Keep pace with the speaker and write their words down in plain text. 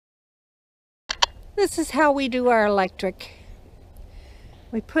This is how we do our electric.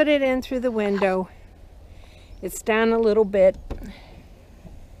 We put it in through the window. It's down a little bit.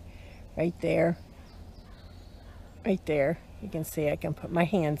 Right there. Right there. You can see I can put my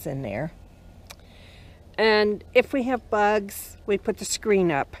hands in there. And if we have bugs, we put the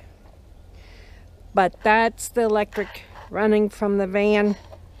screen up. But that's the electric running from the van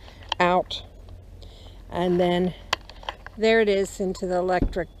out. And then there it is into the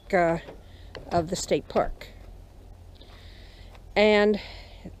electric of the state park. And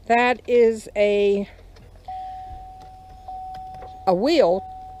that is a wheel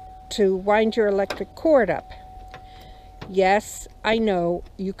to wind your electric cord up. Yes, I know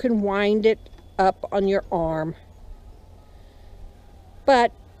you can wind it up on your arm,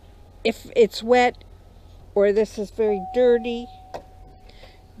 but if it's wet or this is very dirty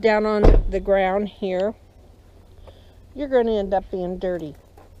down on the ground here, you're going to end up being dirty.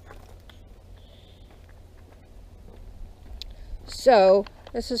 So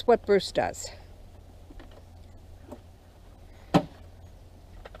this is what Bruce does.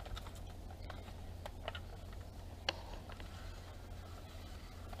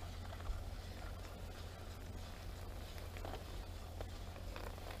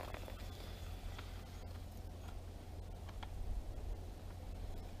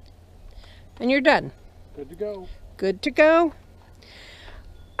 And you're done. Good to go. Good to go.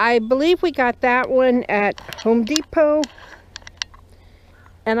 I believe we got that one at Home Depot.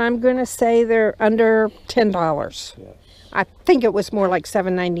 And I'm going to say they're under $10. Yes. I think it was more like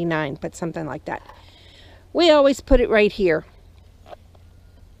 $7.99, but something like that. We always put it right here.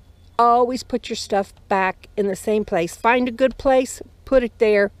 Always put your stuff back in the same place. Find a good place, put it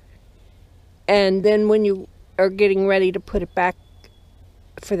there. And then when you are getting ready to put it back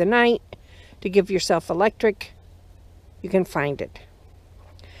for the night, to give yourself electric, you can find it.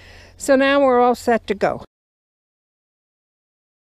 So now we're all set to go.